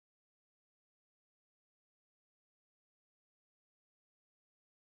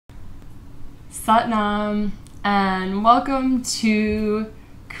Satnam, and welcome to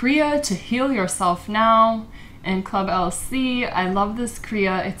Kriya to Heal Yourself Now in Club LC. I love this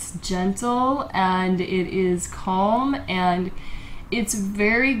Kriya. It's gentle and it is calm, and it's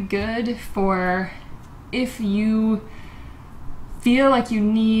very good for if you feel like you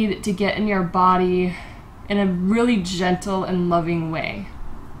need to get in your body in a really gentle and loving way.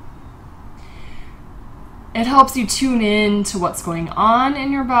 It helps you tune in to what's going on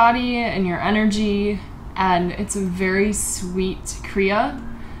in your body and your energy, and it's a very sweet Kriya.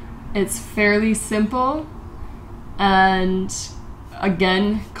 It's fairly simple and,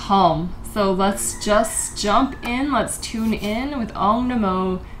 again, calm. So let's just jump in, let's tune in with Om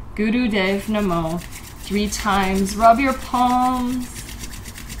Namo Guru Dev Namo 3 times. Rub your palms.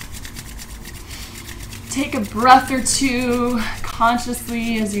 Take a breath or two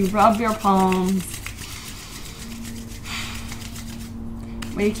consciously as you rub your palms.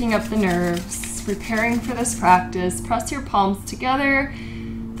 Waking up the nerves, preparing for this practice. Press your palms together,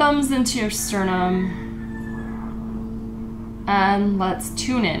 thumbs into your sternum, and let's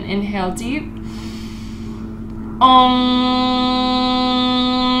tune in. Inhale deep. Om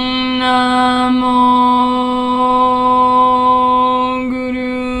Namo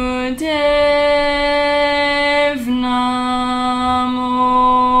Guru Dev Namo.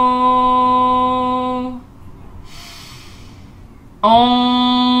 Om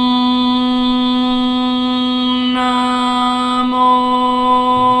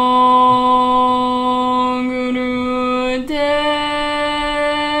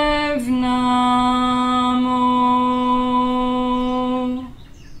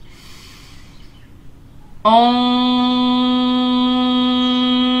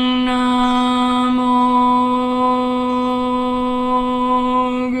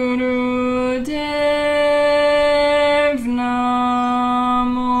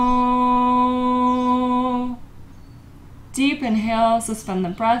Deep inhale, suspend the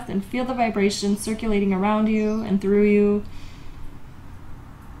breath and feel the vibration circulating around you and through you.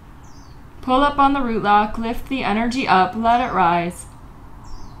 Pull up on the root lock, lift the energy up, let it rise.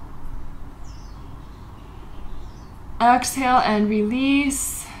 Exhale and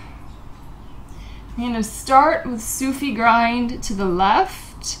release. I'm going to start with Sufi grind to the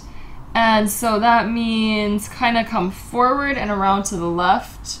left. And so that means kind of come forward and around to the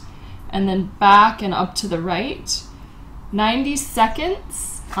left, and then back and up to the right. 90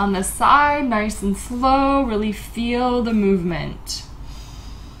 seconds on the side, nice and slow. Really feel the movement.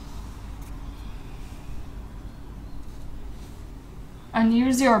 And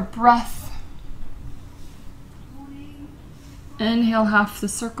use your breath. Inhale half the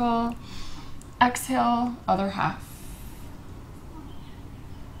circle. Exhale other half.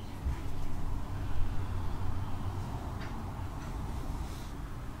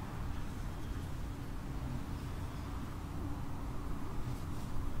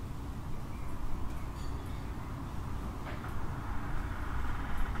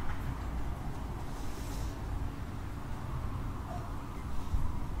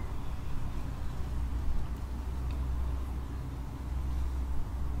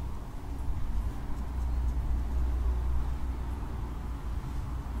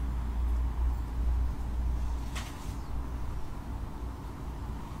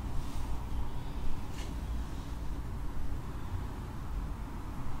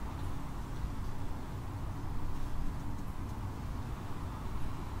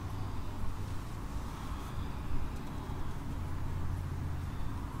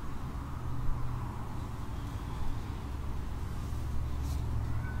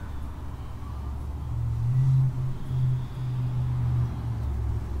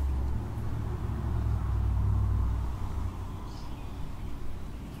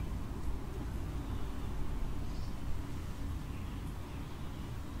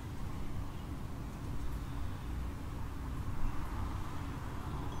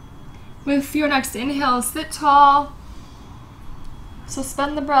 With your next inhale, sit tall.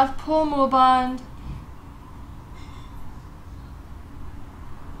 Suspend the breath, pull Mulaband.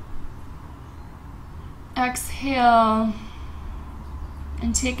 Exhale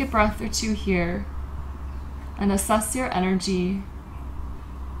and take a breath or two here and assess your energy.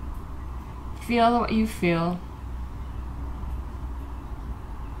 Feel what you feel.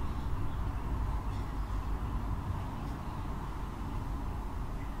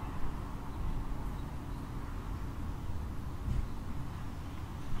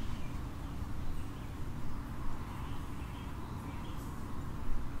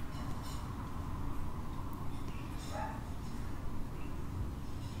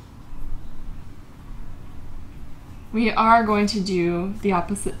 we are going to do the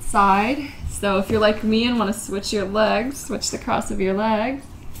opposite side. So if you're like me and want to switch your legs, switch the cross of your legs.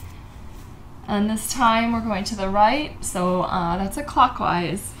 And this time we're going to the right, so that's a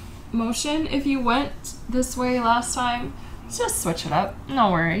clockwise motion. If you went this way last time, just switch it up,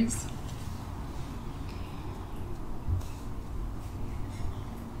 no worries.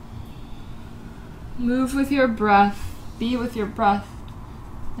 Move with your breath, be with your breath,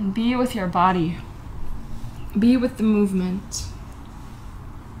 and be with your body. Be with the movement.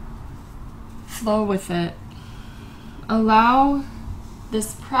 Flow with it. Allow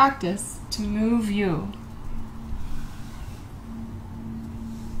this practice to move you.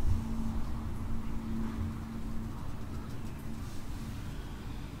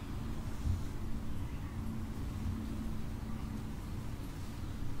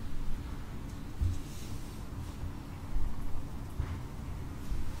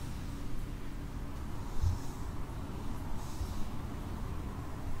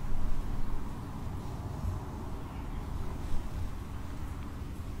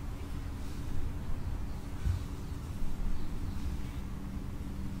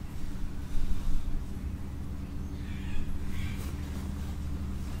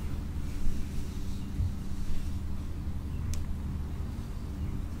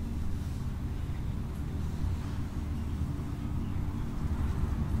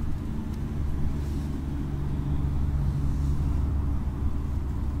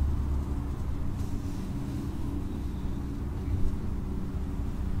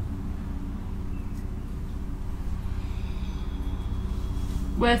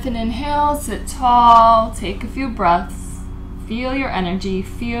 With an inhale, sit tall, take a few breaths, feel your energy,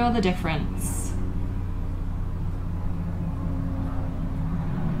 feel the difference.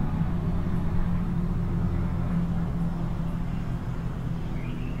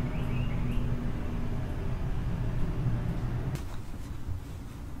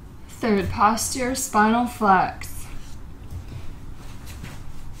 Third posture, spinal flex.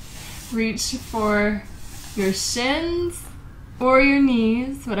 Reach for your shins or your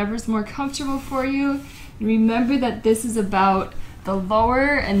knees, whatever's more comfortable for you. And remember that this is about the lower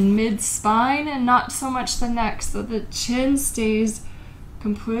and mid spine and not so much the neck, so the chin stays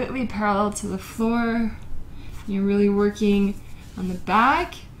completely parallel to the floor. You're really working on the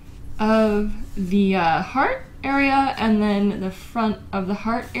back of the heart area, and then the front of the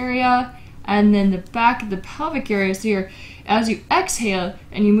heart area, and then the back of the pelvic area. So as you exhale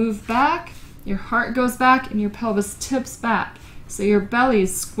and you move back, your heart goes back and your pelvis tips back. So your belly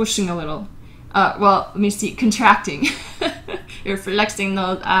is squishing a little. Let me see, contracting. You're flexing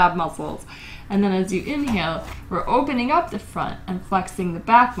those ab muscles. And then as you inhale, we're opening up the front and flexing the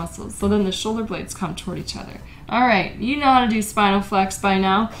back muscles. So then the shoulder blades come toward each other. All right, you know how to do spinal flex by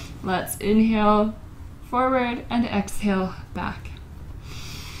now. Let's inhale forward and exhale back.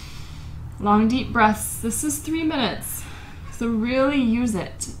 Long, deep breaths. This is 3 minutes. So really use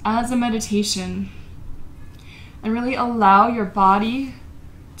it as a meditation. And really allow your body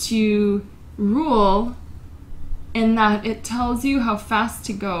to rule in that it tells you how fast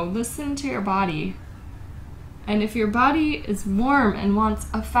to go. Listen to your body. And if your body is warm and wants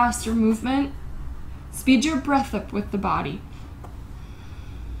a faster movement, speed your breath up with the body.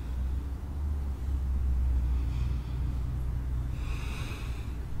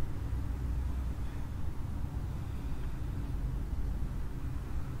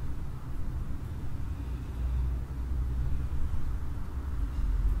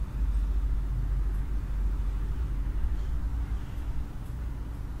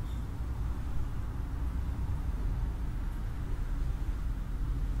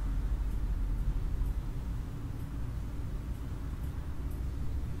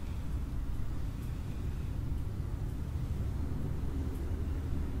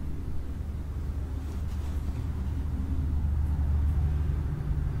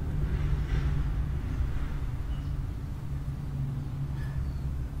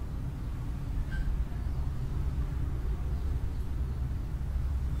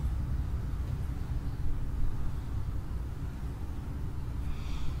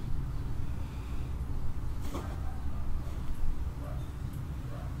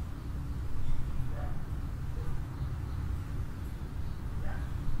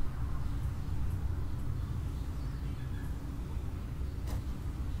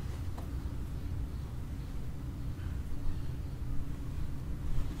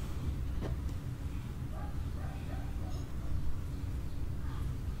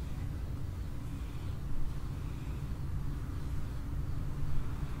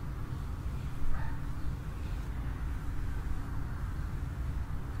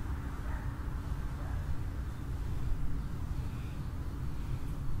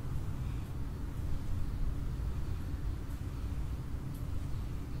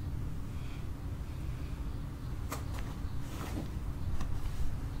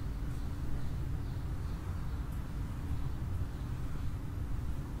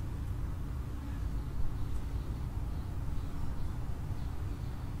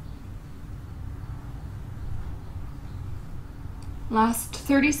 Last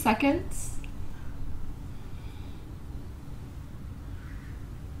 30 seconds.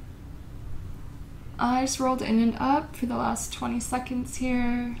 Eyes rolled in and up for the last 20 seconds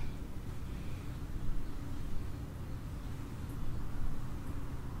here.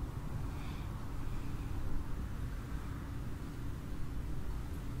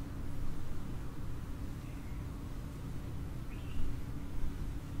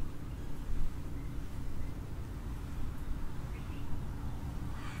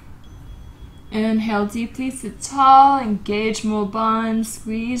 Inhale deeply, sit tall, engage Mulban,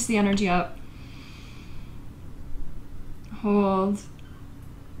 squeeze the energy up. Hold.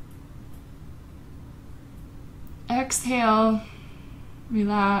 Exhale,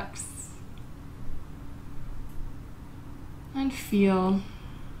 relax, and feel.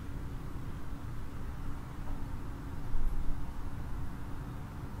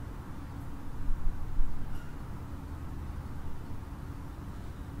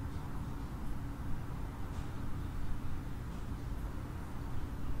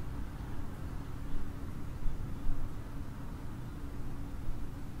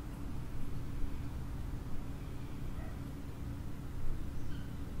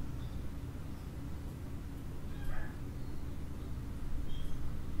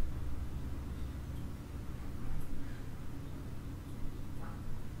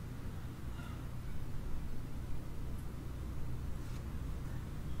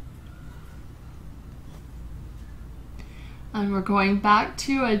 And we're going back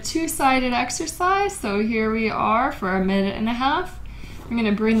to a two-sided exercise. So here we are for a minute and a half. I'm going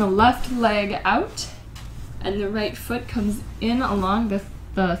to bring the left leg out and the right foot comes in along the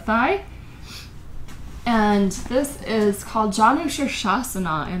thigh. And this is called Janu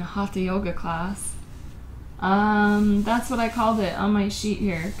Shirshasana in a Hatha Yoga class. That's what I called it on my sheet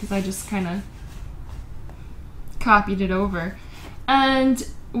here because I just kind of copied it over. And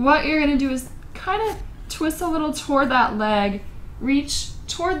what you're going to do is kind of twist a little toward that leg, reach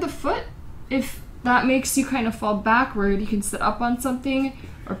toward the foot. If that makes you kind of fall backward, you can sit up on something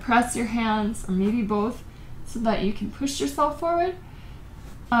or press your hands or maybe both so that you can push yourself forward.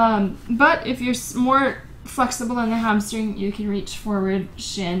 But if you're more flexible in the hamstring, you can reach forward,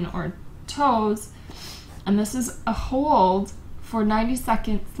 shin or toes. And this is a hold for 90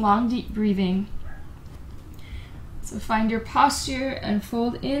 seconds, long deep breathing. So find your posture and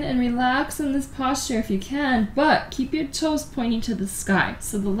fold in and relax in this posture if you can, but keep your toes pointing to the sky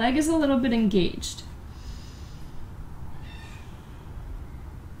so the leg is a little bit engaged.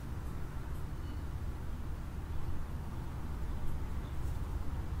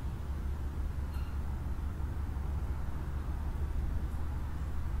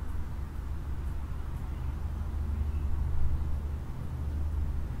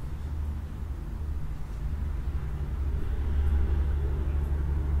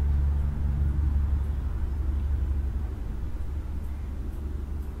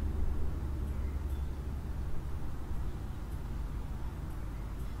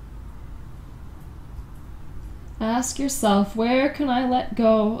 Ask yourself, where can I let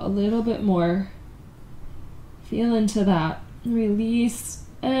go a little bit more? Feel into that. Release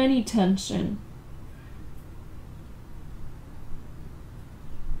any tension.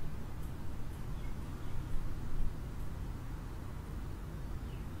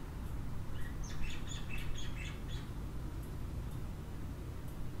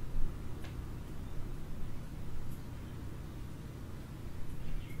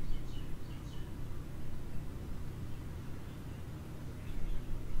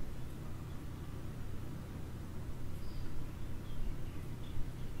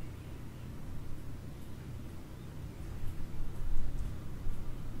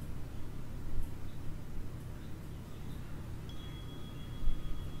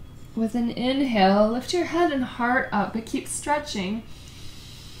 With an inhale, lift your head and heart up, but keep stretching.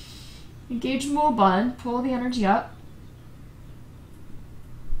 Engage Mulban, pull the energy up.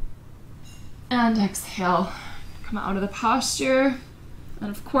 And exhale, come out of the posture.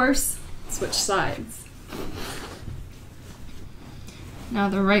 And of course, switch sides. Now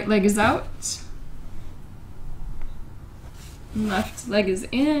the right leg is out. Left leg is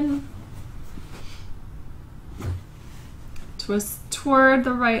in. Twist toward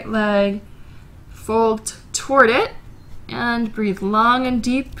the right leg, fold toward it, and breathe long and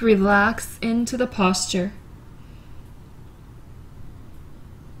deep. Relax into the posture.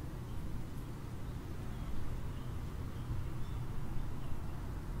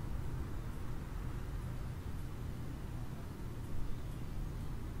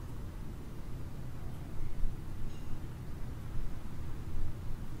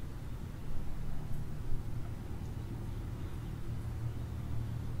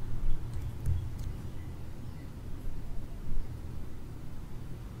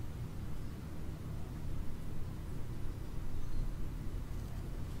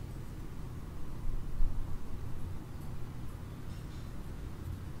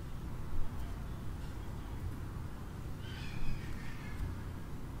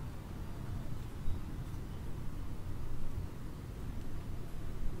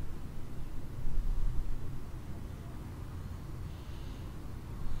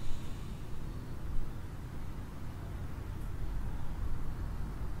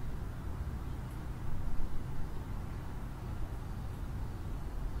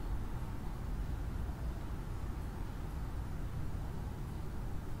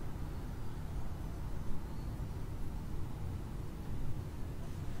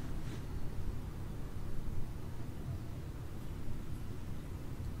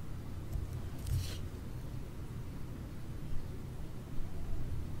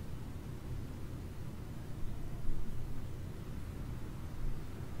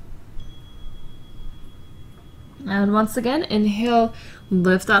 And once again, inhale,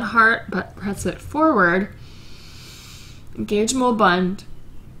 lift that heart, but press it forward. Engage mole bund.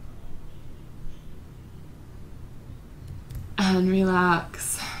 And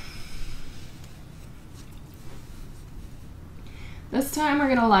relax. This time we're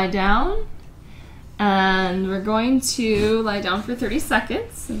going to lie down, and we're going to lie down for 30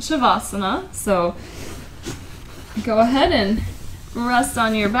 seconds in Shavasana. So go ahead and rest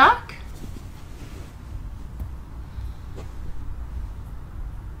on your back.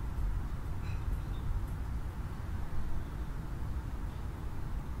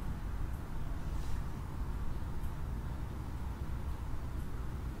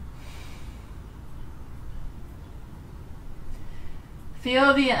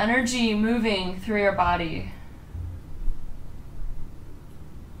 Feel the energy moving through your body.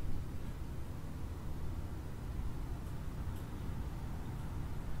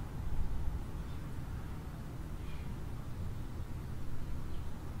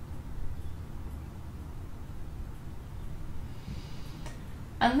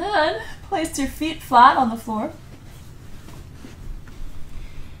 And then place your feet flat on the floor.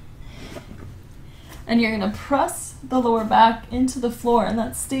 And you're going to press the lower back into the floor, and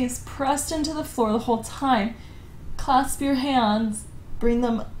that stays pressed into the floor the whole time. Clasp your hands, bring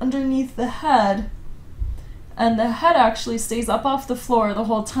them underneath the head, and the head actually stays up off the floor the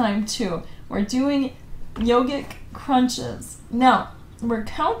whole time too. We're doing yogic crunches. Now, we're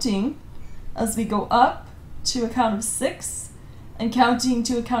counting as we go up to a count of 6, and counting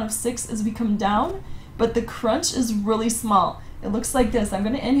to a count of 6 as we come down, but the crunch is really small. It looks like this. I'm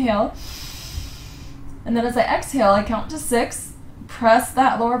going to inhale. And then as I exhale, I count to 6, press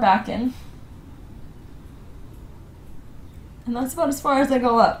that lower back in. And that's about as far as I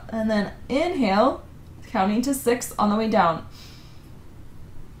go up. And then inhale, counting to 6 on the way down.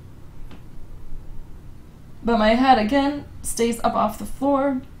 But my head, again, stays up off the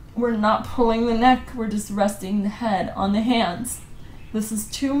floor. We're not pulling the neck, we're just resting the head on the hands. This is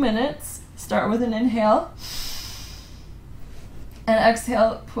 2 minutes. Start with an inhale. And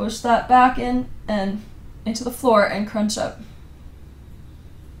exhale, push that back in and into the floor and crunch up.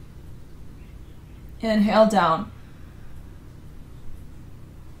 Inhale down.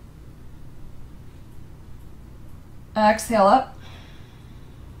 Exhale up.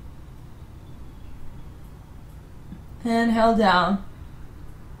 Inhale down.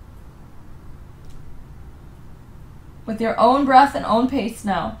 With your own breath and own pace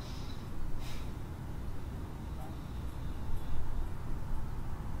now.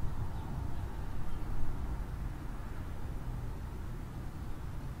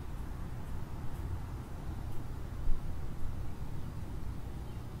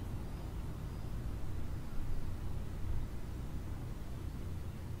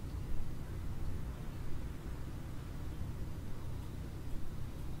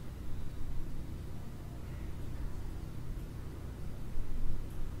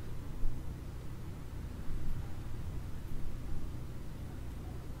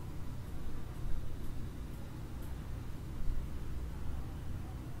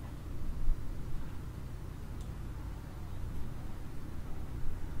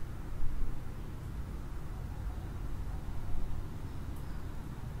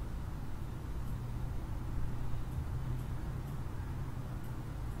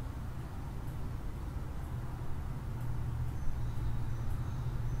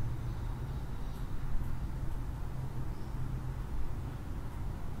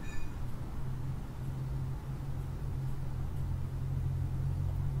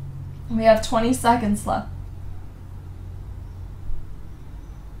 We have 20 seconds left.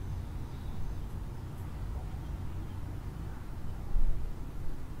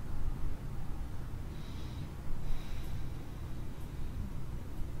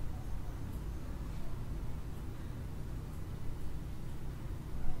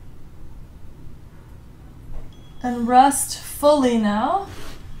 And rest fully now.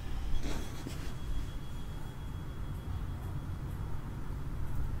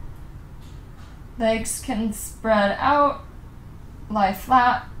 Legs can spread out, lie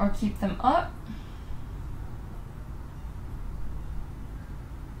flat, or keep them up.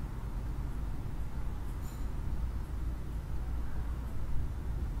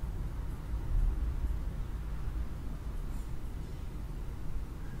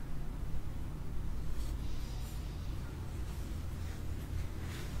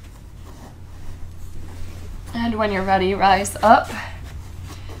 And when you're ready, rise up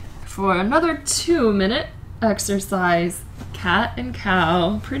for another 2-minute exercise, cat and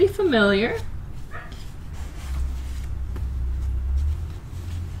cow. Pretty familiar.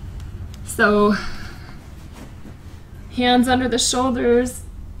 So Hands under the shoulders,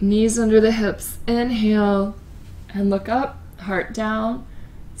 knees under the hips. Inhale and look up, heart down,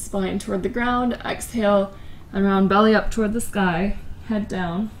 spine toward the ground. Exhale and round belly up toward the sky, head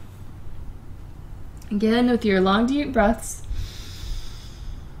down. Again, with your long, deep breaths.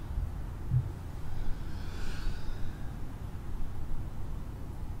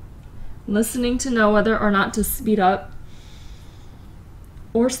 Listening to know whether or not to speed up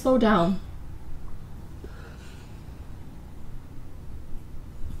or slow down.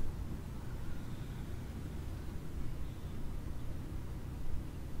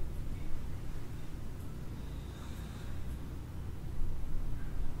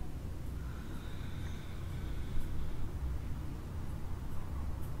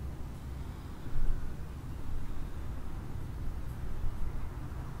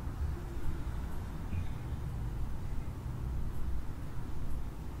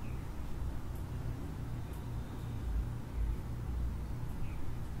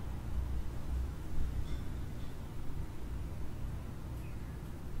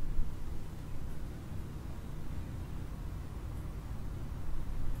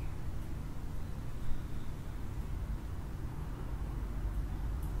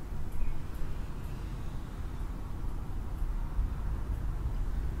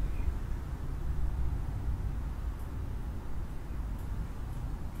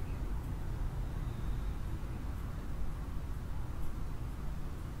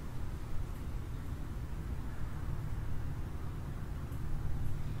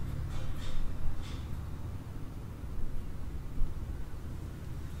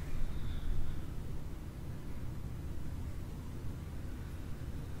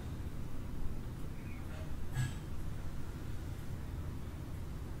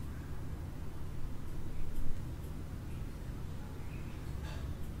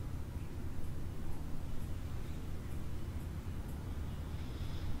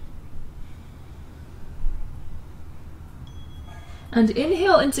 And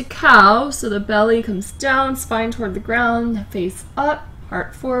inhale into cow, so the belly comes down, spine toward the ground, face up,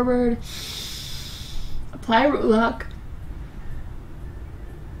 heart forward. Apply root lock.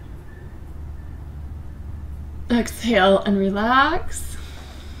 Exhale and relax.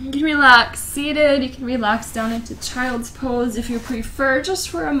 You can relax seated, you can relax down into child's pose if you prefer, just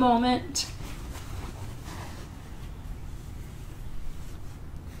for a moment.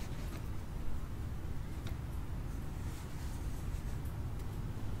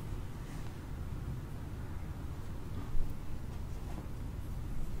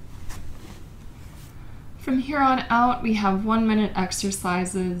 From here on out, we have 1 minute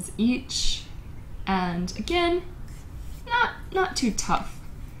exercises each, and again, not too tough.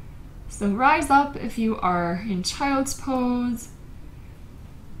 So rise up if you are in child's pose,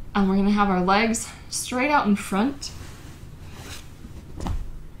 and we're gonna have our legs straight out in front.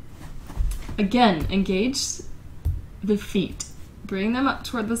 Again, engage the feet. Bring them up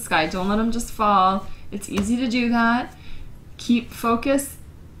toward the sky. Don't let them just fall. It's easy to do that. Keep focus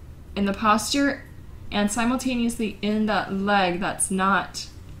in the posture and simultaneously in that leg that's not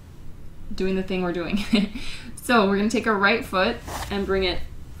doing the thing we're doing. So we're gonna take our right foot and bring it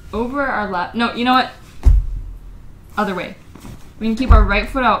over our left. No, you know what? Other way. We can keep our right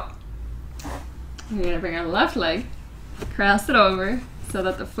foot out. We're gonna bring our left leg, cross it over so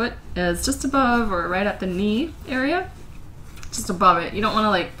that the foot is just above or right at the knee area. Just above it. You don't wanna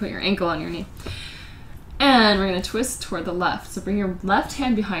like put your ankle on your knee. And we're gonna twist toward the left. So bring your left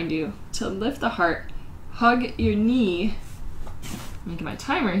hand behind you to lift the heart. Hug your knee. Making my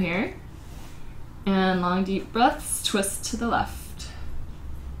timer here. And long deep breaths, twist to the left.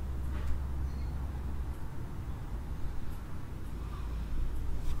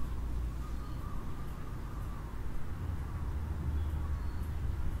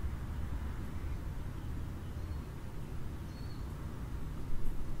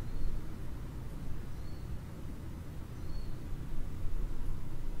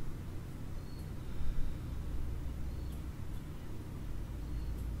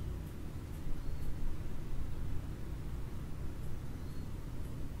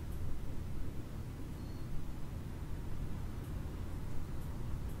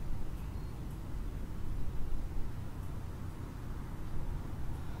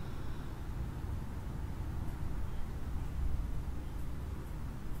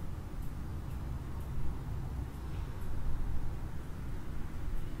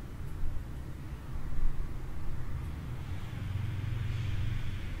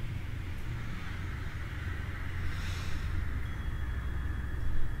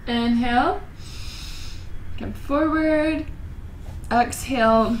 Inhale, come forward,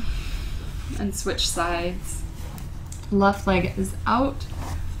 exhale, and switch sides. Left leg is out.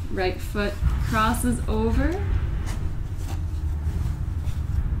 Right foot crosses over.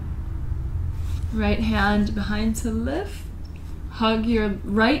 Right hand behind to lift. Hug your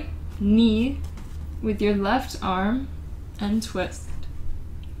right knee with your left arm and twist.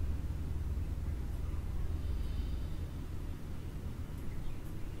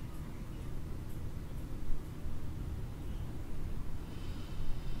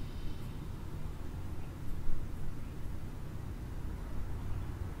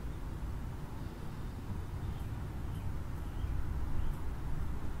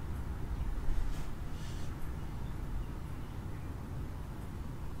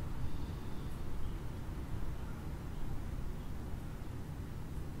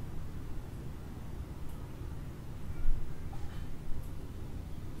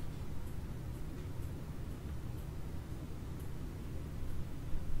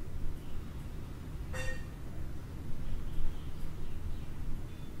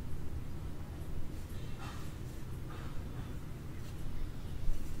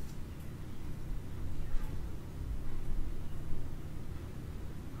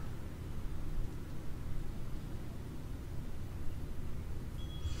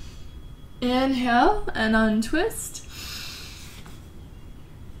 Inhale and untwist.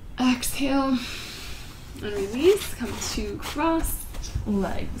 Exhale and release. Come to crossed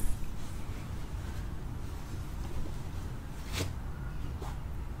legs.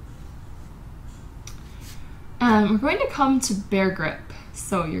 And we're going to come to bear grip.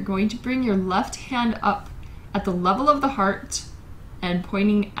 So you're going to bring your left hand up at the level of the heart and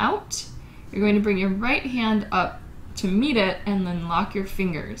pointing out. You're going to bring your right hand up to meet it and then lock your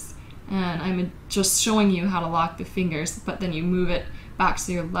fingers. And I'm just showing you how to lock the fingers, but then you move it back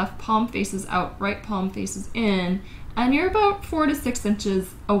so your left palm faces out, right palm faces in, and you're about 4 to 6 inches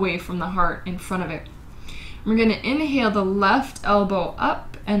away from the heart in front of it. We're going to inhale the left elbow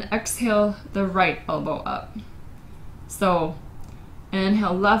up and exhale the right elbow up. So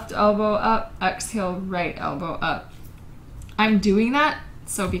inhale left elbow up, exhale right elbow up. I'm doing that,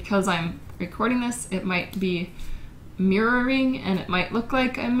 so because I'm recording this, it might be mirroring and it might look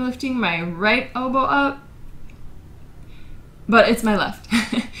like I'm lifting my right elbow up, but it's my left.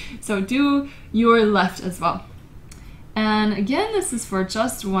 So do your left as well. And again, this is for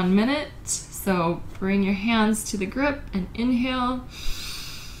just 1 minute. So bring your hands to the grip and inhale,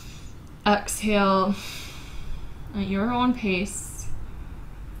 exhale at your own pace.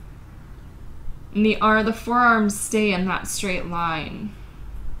 And the forearms stay in that straight line.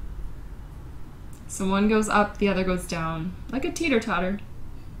 So one goes up, the other goes down, like a teeter-totter.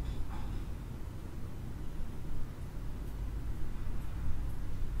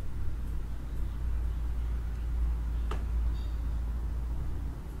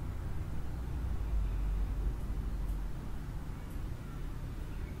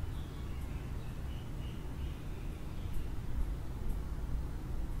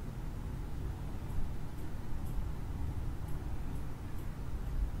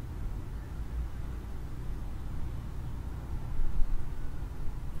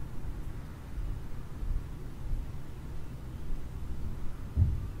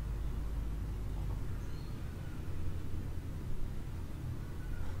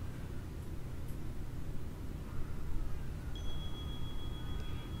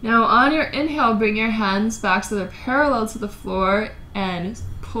 Now on your inhale, bring your hands back so they're parallel to the floor and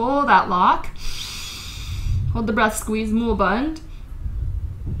pull that lock. Hold the breath, squeeze mule bund.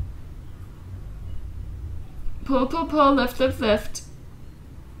 Pull, pull, pull, lift, lift, lift.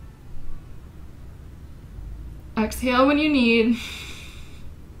 Exhale when you need.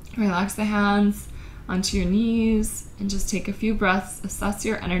 Relax the hands onto your knees and just take a few breaths, assess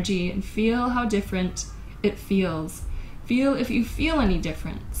your energy and feel how different it feels. Feel if you feel any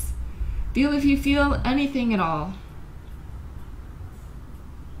difference. Feel if you feel anything at all.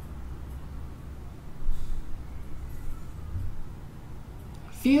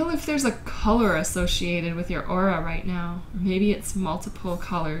 Feel if there's a color associated with your aura right now. Or maybe it's multiple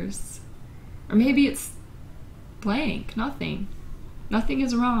colors. Or maybe it's blank, nothing. Nothing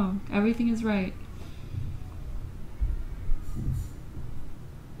is wrong. Everything is right.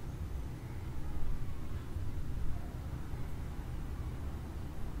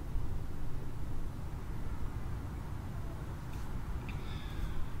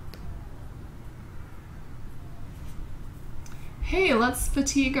 Hey, let's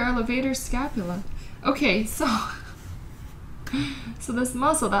fatigue our levator scapula. Okay, so this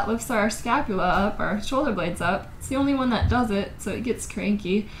muscle that lifts our scapula up, our shoulder blades up, it's the only one that does it, so it gets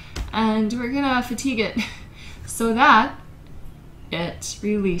cranky. And we're gonna fatigue it so that it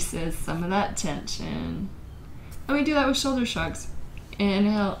releases some of that tension. And we do that with shoulder shrugs.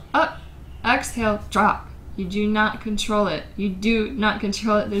 Inhale, up. Exhale, drop. You do not control it. You do not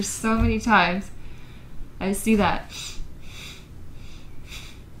control it. There's so many times I see that.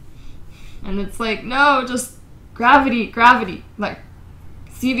 And it's like, no, just gravity, gravity. Like,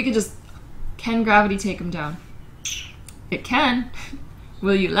 see if you can gravity take them down? It can.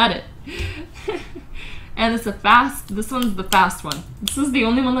 Will you let it? And this one's the fast one. This is the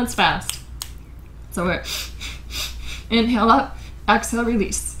only one that's fast. So we're inhale up, exhale,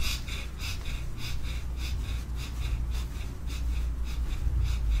 release.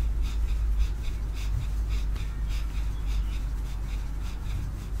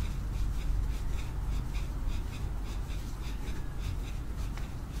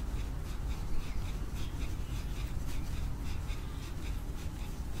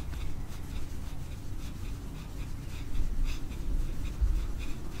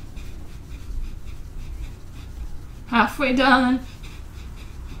 Halfway done.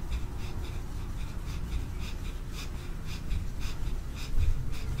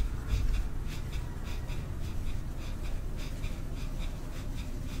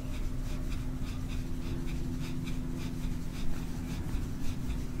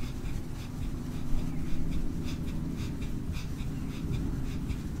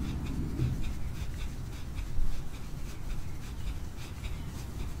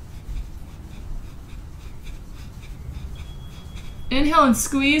 Inhale and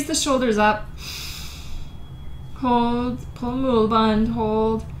squeeze the shoulders up. Hold, pull mul band,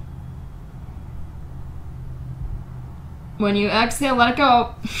 hold. When you exhale, let it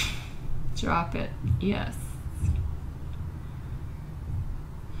go. Drop it. Yes.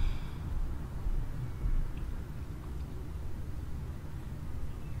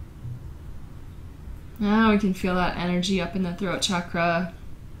 Now we can feel that energy up in the throat chakra.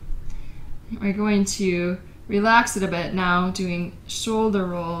 We're going to relax it a bit now, doing shoulder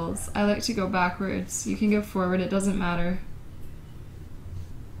rolls. I like to go backwards. You can go forward, it doesn't matter.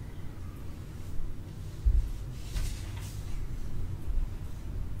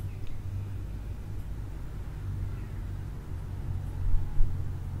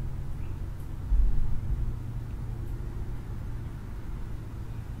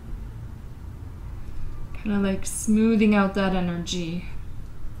 Kind of like smoothing out that energy.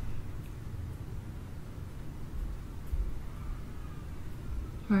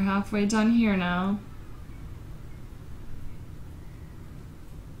 We're halfway done here now.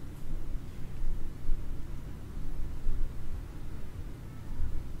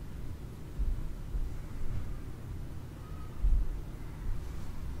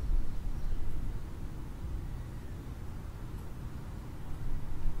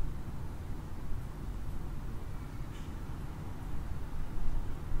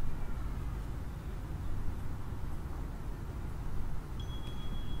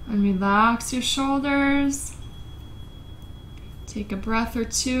 And relax your shoulders. Take a breath or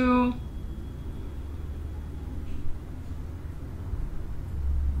two.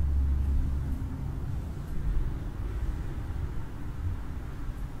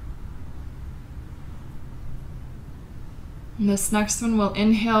 And this next one, we'll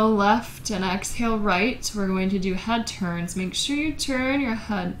inhale left and exhale right. We're going to do head turns. Make sure you turn your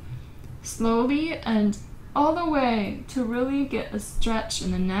head slowly and all the way to really get a stretch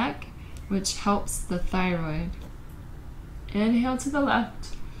in the neck, which helps the thyroid. Inhale to the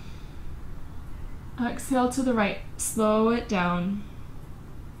left. Exhale to the right. Slow it down.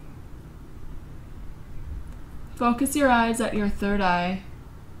 Focus your eyes at your third eye.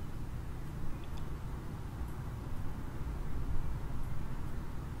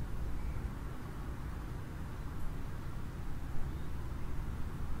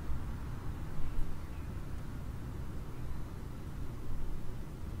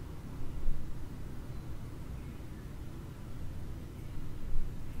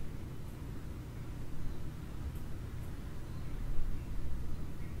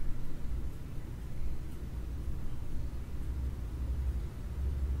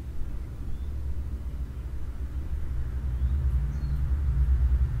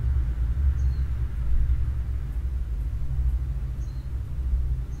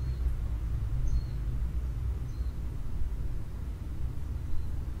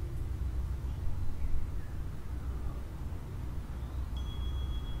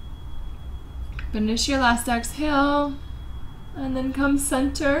 Finish your last exhale, and then come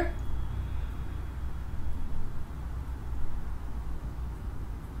center.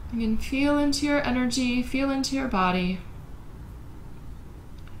 You can feel into your energy, feel into your body.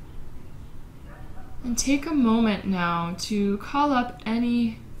 And take a moment now to call up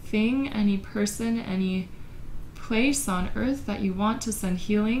anything, any person, any place on earth that you want to send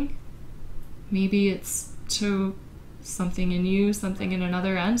healing. Maybe it's to something in you, something in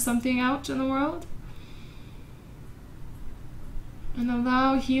another, and something out in the world. And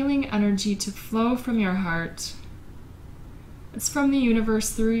allow healing energy to flow from your heart. It's from the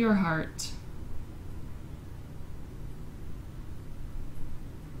universe through your heart.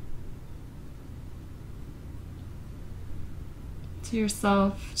 To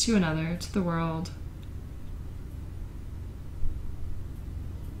yourself, to another, to the world.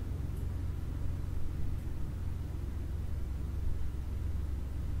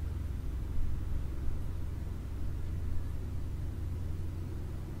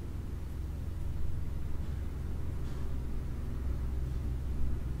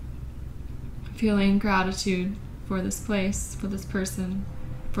 Feeling gratitude for this place, for this person,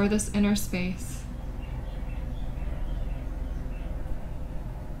 for this inner space.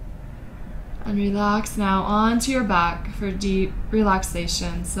 And relax now onto your back for deep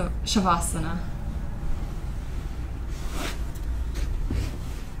relaxation, so Shavasana.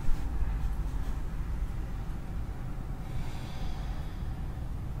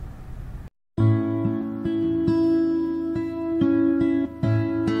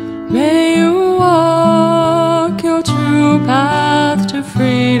 May you walk your true path to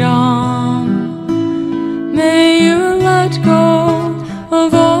freedom. May you let go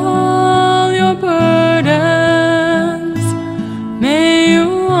of all your burdens. May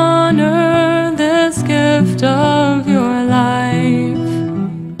you honor this gift of your life.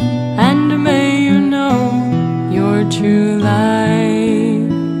 And may you know your true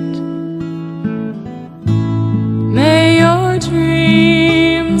light. May your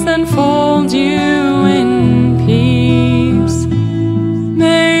dreams unfold you in peace.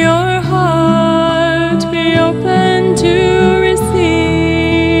 May your heart be open to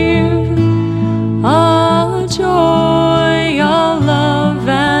receive all joy, all love,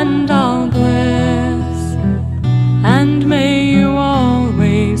 and all bliss. And may you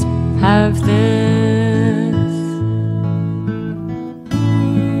always have this